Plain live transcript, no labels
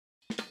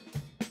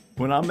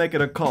When I'm making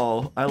a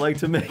call, I like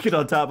to make it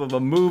on top of a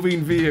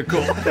moving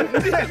vehicle.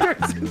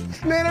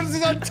 Nanners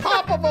is on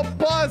top of a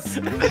bus.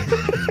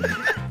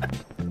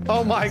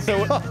 Oh my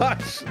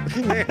gosh,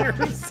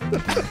 Nanners.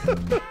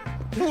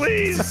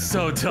 Please. This is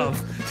so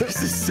tough.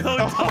 This is so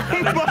tough. Oh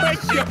my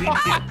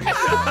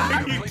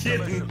God. Are you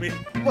kidding me?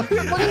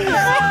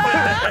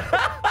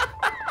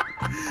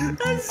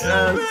 That's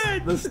so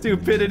bad. The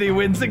stupidity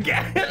wins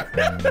again.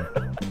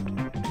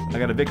 I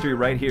got a victory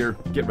right here.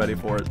 Get ready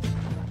for it.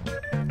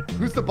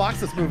 Who's the box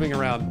that's moving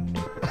around?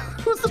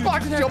 Who's the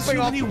box There's jumping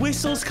too off? many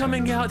whistles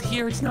coming out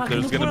here. It's not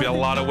There's gonna be a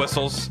work. lot of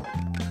whistles.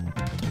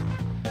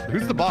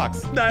 Who's the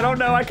box? I don't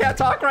know. I can't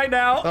talk right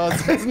now. Oh,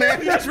 it's Nanners.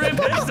 You just ran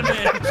past the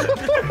man.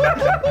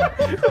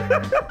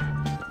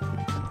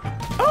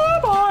 Oh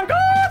my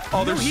God.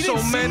 Oh, there's He so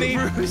didn't see many.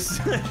 Bruce.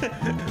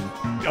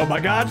 Oh my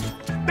God.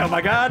 Oh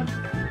my God.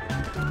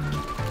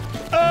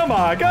 Oh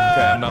my Okay,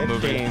 I'm God. not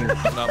moving.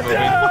 I'm not moving.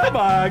 Oh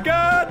my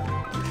God.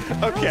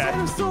 Okay.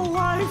 I'm still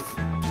alive.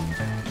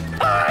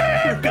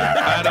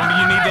 Adam,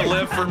 you need to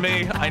live for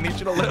me. I need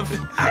you to live.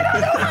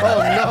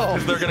 Oh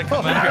Because they're gonna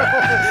come out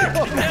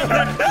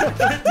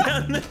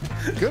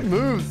here. Good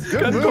moves.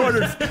 Good Cut moves.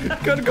 corners.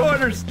 Cut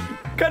corners.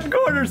 Cut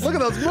corners. Look at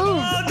those moves.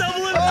 Oh,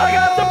 double it. I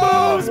got the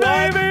moves,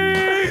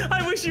 baby.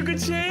 I wish you could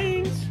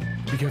change.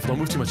 Be careful. Don't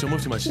move too much. Don't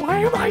move too much.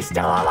 Why am I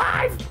still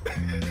alive?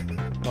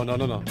 Oh no.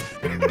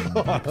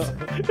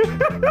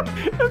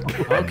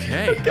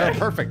 Okay. Yeah,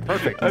 perfect.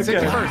 Perfect. Okay.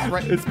 Safety first,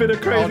 right? It's been a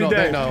crazy Oh, no,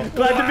 day. they know.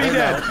 Glad to be They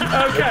dead.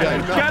 know. Okay, They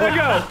know. gotta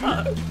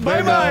go.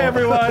 Bye bye,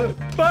 everyone.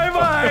 Bye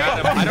bye.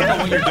 Adam, I don't know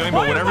what you're doing,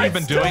 but whatever you've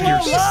been doing, you're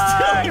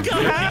alive?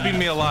 keeping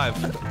me alive.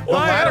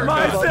 Why ladder am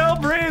I goes up. still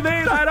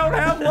breathing? I don't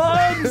have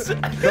lungs.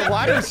 The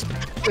ladder's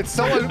it's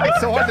so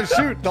hard to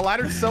shoot. The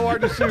ladder's so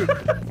hard to shoot.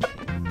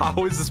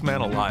 How is this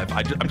man alive?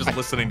 I'm just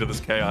listening to this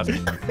chaos.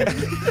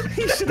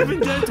 He should have been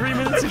dead 3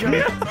 minutes ago.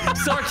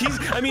 Sark,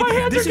 My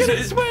hands this are getting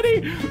is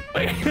sweaty.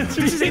 My hands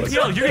are this is getting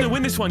APL. You're gonna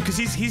win this one because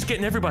he's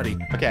getting everybody.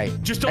 Okay.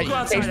 Just don't go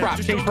outside. Change prop.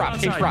 Just Change don't go prop.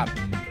 Change outside.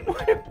 prop.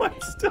 Why am I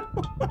still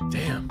alive?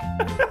 Damn.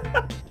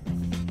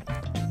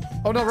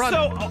 Oh no, run.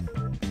 So,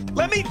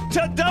 let me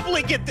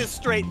doubly get this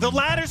straight. The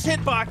ladder's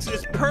hitbox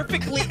is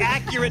perfectly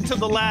accurate to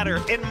the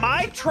ladder, and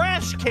my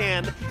trash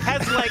can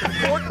has like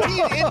 14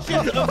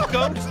 inches of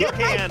ghost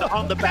can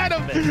on the back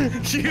of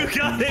it. You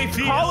got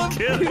APL. Call of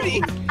kid.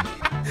 Duty.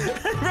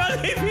 Run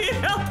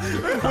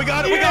APL. We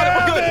got it. We got it.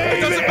 We're good.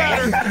 It doesn't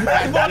matter.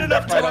 I bought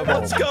enough time.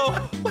 Let's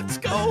go. Let's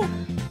go.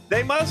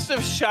 They must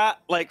have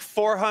shot like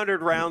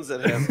 400 rounds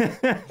at him.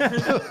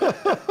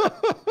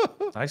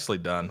 Nicely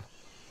done.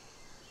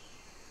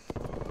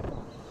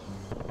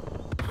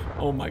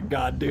 Oh my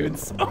God,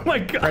 dudes. Oh my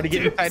God. Try to get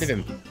dudes. inside of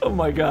him. Oh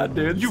my God,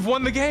 dudes. You've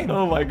won the game.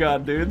 Oh my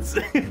God, dudes.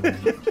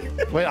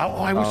 Wait,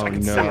 I wish I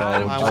could see it.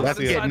 Adam I just want to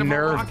see inside it. of a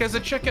Nerve. rock as a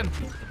chicken.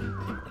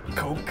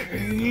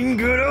 Cocaine,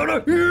 get out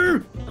of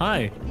here.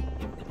 Hi.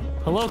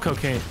 Hello,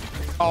 cocaine.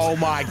 Oh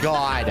my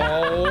God.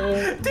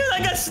 Dude, I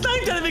got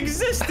sniped out of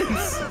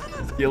existence.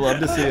 You love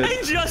to see it.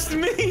 Ain't just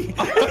me.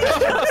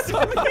 Just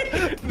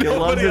me. You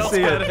love Nobody to else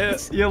see got it.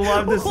 hit. You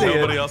love to see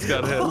Nobody it. else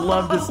got hit.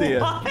 Love to see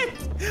it. What?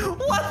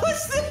 What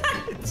was that?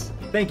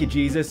 Thank you,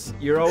 Jesus.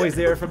 You're always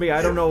there for me.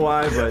 I don't know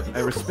why, but I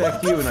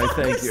respect you and I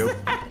thank you.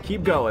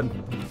 Keep going.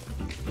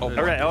 Oh,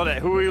 All right, hold on.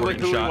 Who are we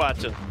shot.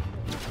 watching?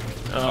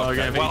 Oh,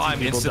 okay. okay. Well,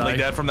 I'm instantly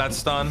dead from that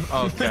stun.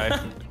 Okay.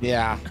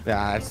 Yeah,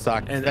 that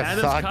sucked. And That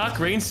Adam's sucked. cock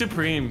reigns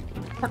supreme.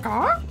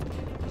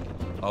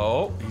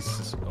 Oh,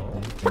 he's.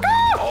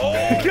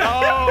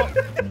 Oh,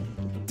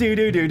 Do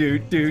do do do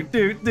do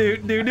do do do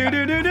do do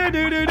do do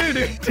do do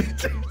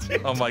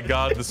do. Oh my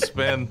God, the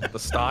spin, the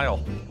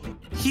style.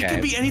 He Okay.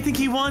 can be anything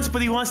he wants,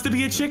 but he wants to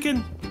be a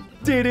chicken.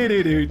 Do do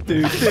do do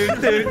do do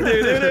do do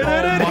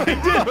do.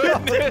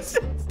 Goodness.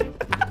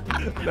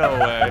 No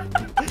way.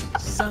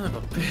 Son of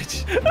a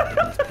bitch.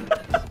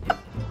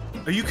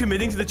 Are you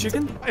committing to the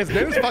chicken? Is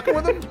Nanners fucking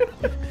with him?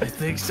 I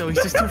think so.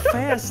 He's just too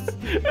fast.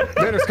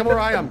 Nanners, come where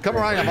I am. Come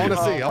where I am. I want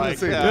to see. I want to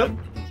see. Yep.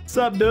 What's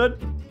up, dude?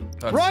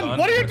 That Run! stun.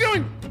 What are you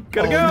doing?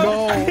 Gotta go.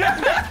 Oh, no.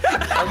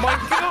 Oh my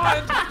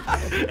God.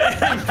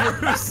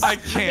 I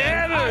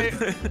can't.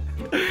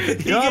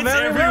 He You're gets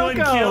very everyone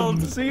welcome.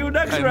 killed. See you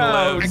next And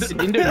round. lives.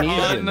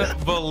 Indonesian.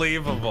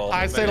 Unbelievable.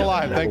 I stayed man.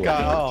 alive. Thank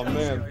God. Oh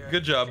man.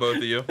 Good job, both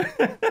of you.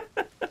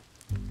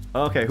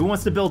 Okay, who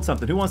wants to build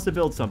something? Who wants to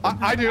build something?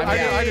 I do.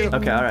 I do.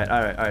 Okay, all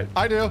right.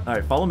 I do. All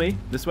right, follow me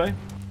this way.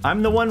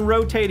 I'm the one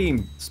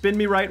rotating. Spin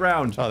me right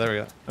round. Oh, there we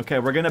go. Okay,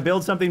 we're gonna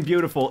build something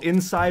beautiful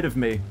inside of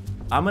me.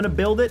 I'm gonna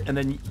build it, and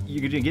then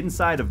you're gonna get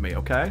inside of me,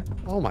 okay?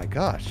 Oh my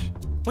gosh.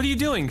 What are you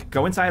doing?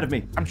 Go inside of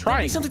me. I'm Be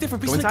trying. something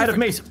different. Be Go something inside of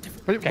me. different. Be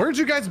something different. Where'd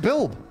you guys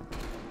build?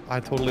 I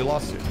totally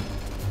lost you.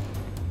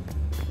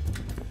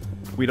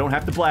 We don't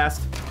have to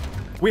blast.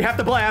 We have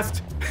to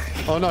blast.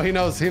 Oh no, he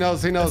knows. He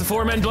knows. He It's knows. a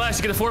four-man blast.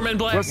 You get a four-man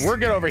blast. We're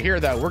good over here,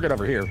 though. We're good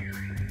over here.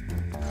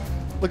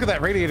 Look at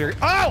that radiator.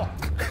 Oh!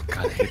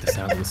 God, I hate the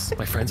sound of this.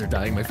 My friends are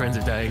dying. My friends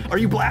are dying. Are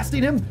you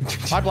blasting him?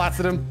 I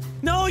blasted him.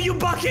 No, you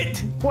bucket!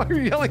 Why are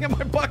you yelling at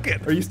my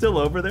bucket? Are you still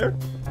over there?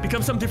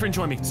 Become something different.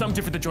 Join me. Something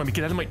different to join me.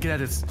 Get out of my. Get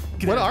out of this.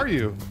 Get What out. are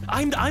you?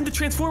 I'm the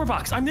transformer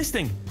box. I'm this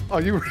thing. Oh,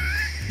 you.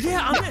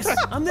 Yeah, I'm this.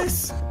 I'm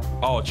this.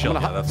 Oh, chill.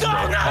 Yeah, that's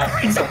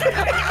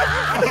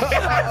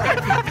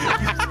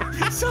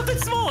No, something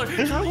smaller.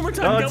 Try one more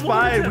time. No, Got it's one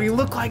more fine. time. We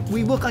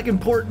look like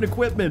important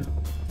equipment.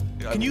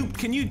 Can you?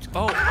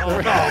 Oh,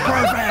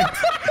 Perfect.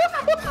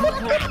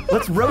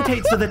 Let's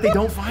rotate so that they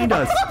don't find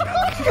us.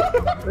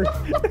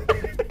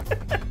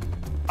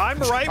 I'm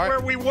right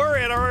where we were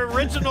at our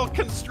original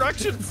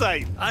construction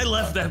site. I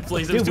left that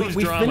place. There was Dude, too much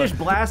we drama. finished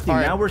blasting. All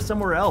right. Now we're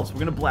somewhere else. We're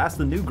gonna blast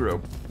the new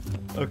group.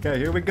 Okay,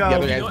 here we go. Yeah,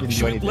 but You know what? didn't do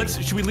Should we,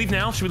 anything. should we leave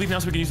now? Should we leave now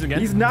so we can use it again?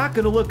 He's not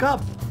gonna look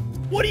up.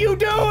 What are you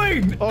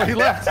doing? Oh, he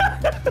left.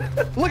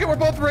 Look at, we're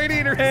both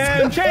radiators.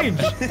 And change.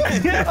 I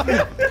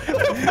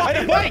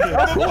didn't blink.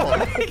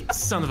 Oh, cool.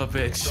 Son of a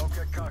bitch.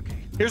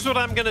 Here's what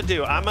I'm gonna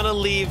do. I'm gonna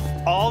leave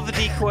all the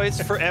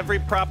decoys for every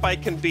prop I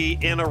can be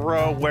in a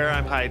row where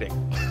I'm hiding.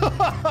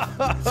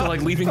 So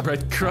like leaving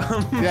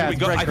breadcrumbs. Yeah, We it's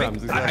go,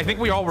 breadcrumbs. I think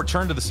we all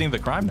return to the scene of the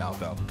crime now,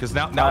 though, because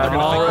now they're I'm gonna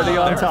already think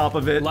on we're top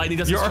of it. Lightning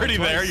doesn't You're strike already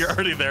there. twice. You're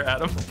already there,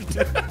 Adam.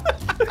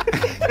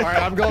 All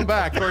right, I'm going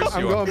back. I'm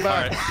You are. going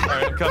back. All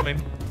right, I'm coming.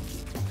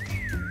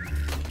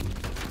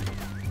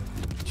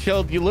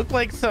 Shield, you look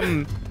like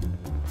some,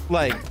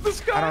 like,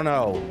 I don't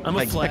know, I'm a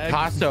like flag.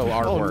 Picasso Oh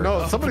artwork.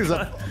 no, somebody's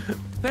up.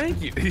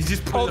 Thank you. He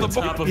just put it on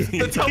top of me.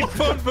 the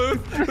telephone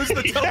booth. Who's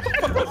the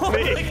telephone booth? Oh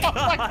my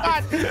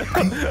god!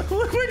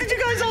 Where did you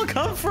guys all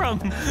come from?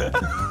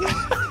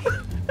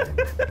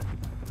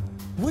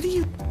 What are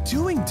you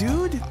doing,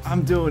 dude?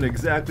 I'm doing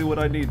exactly what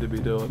I need to be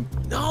doing.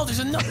 No, there's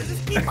another.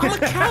 I'm a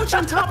couch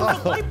on top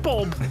of a light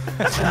bulb.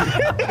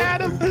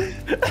 Adam.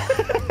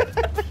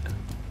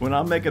 When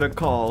I'm making a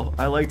call,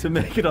 I like to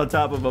make it on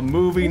top of a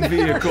moving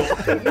vehicle.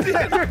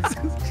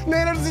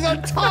 Nanners is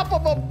on top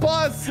of a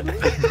bus.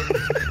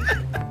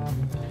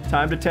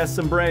 Time to test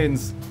some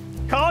brains.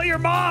 Call your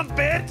mom,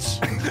 bitch!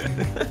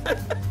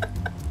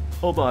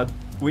 Hold on.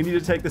 We need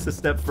to take this a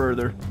step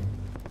further.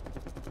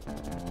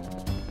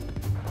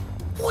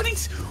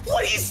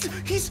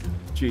 He's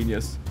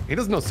Genius. He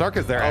doesn't know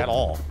Sarka's there at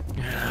all.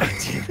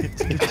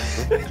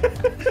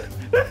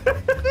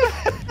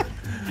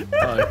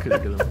 Oh, I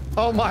couldn't get him.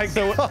 Oh my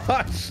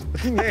gosh,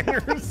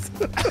 Nanners.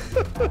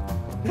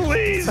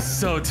 Please! This is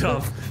so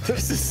tough.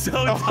 This is so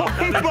tough. Oh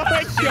my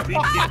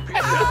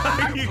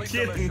god! Are you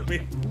kidding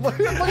me?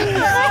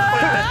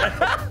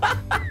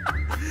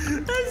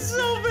 That's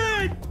so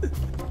bad.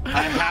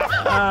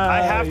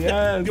 I have to.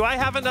 Yes. Do I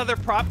have another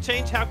prop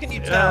change? How can you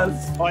tell?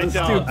 Yes. Oh, I the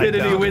don't.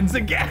 stupidity I don't. wins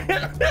again.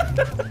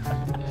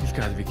 You've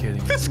got to be kidding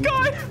me. This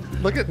guy!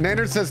 Look at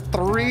Nanners says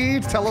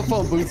 3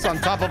 telephone booths on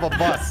top of a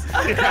bus.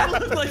 They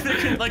look like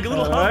they're like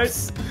little All right.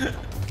 humps.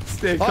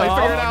 Stay Oh, he calm.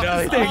 figured it out.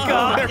 No, Stay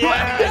calm.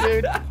 Yeah,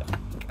 dude.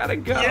 Gotta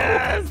go.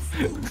 Yes!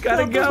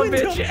 Gotta go,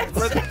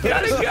 bitches.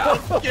 Gotta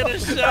go. Get a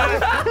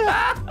shot!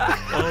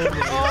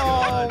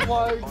 Oh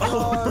my god.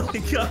 Oh my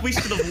god, we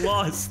should have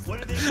lost.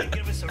 When are they gonna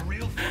give us a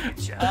real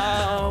fucking shot?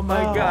 Oh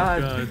my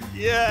god. God.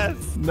 Yes!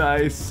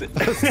 Nice.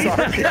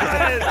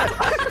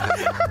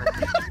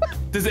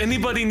 Does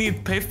anybody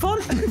need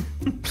payphone?